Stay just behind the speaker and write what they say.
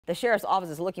The sheriff's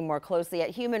office is looking more closely at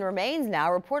human remains now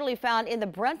reportedly found in the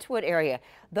Brentwood area.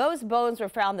 Those bones were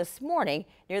found this morning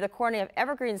near the corner of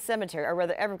Evergreen Cemetery, or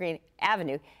rather Evergreen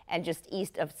Avenue, and just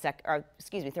east of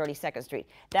 32nd Street.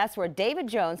 That's where David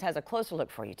Jones has a closer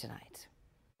look for you tonight.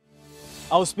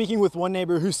 I was speaking with one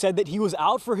neighbor who said that he was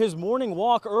out for his morning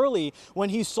walk early when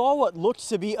he saw what looked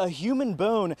to be a human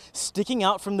bone sticking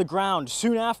out from the ground.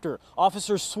 Soon after,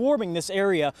 officers swarming this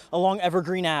area along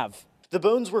Evergreen Ave. The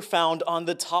bones were found on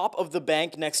the top of the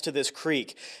bank next to this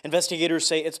creek. Investigators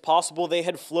say it's possible they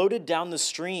had floated down the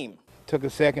stream. Took a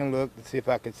second look to see if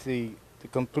I could see the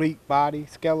complete body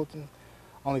skeleton.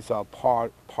 Only saw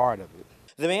part of it.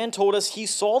 The man told us he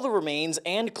saw the remains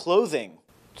and clothing.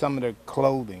 Some of the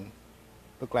clothing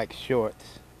looked like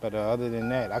shorts, but other than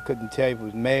that, I couldn't tell if it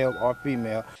was male or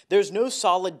female. There's no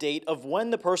solid date of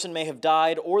when the person may have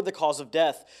died or the cause of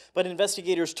death, but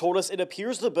investigators told us it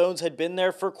appears the bones had been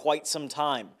there for quite some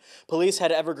time. Police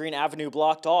had Evergreen Avenue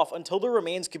blocked off until the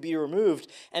remains could be removed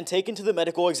and taken to the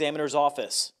medical examiner's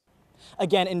office.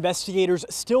 Again, investigators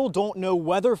still don't know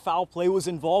whether foul play was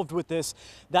involved with this.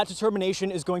 That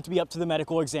determination is going to be up to the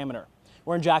medical examiner.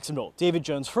 We're in Jacksonville. David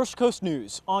Jones, First Coast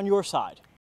News, on your side.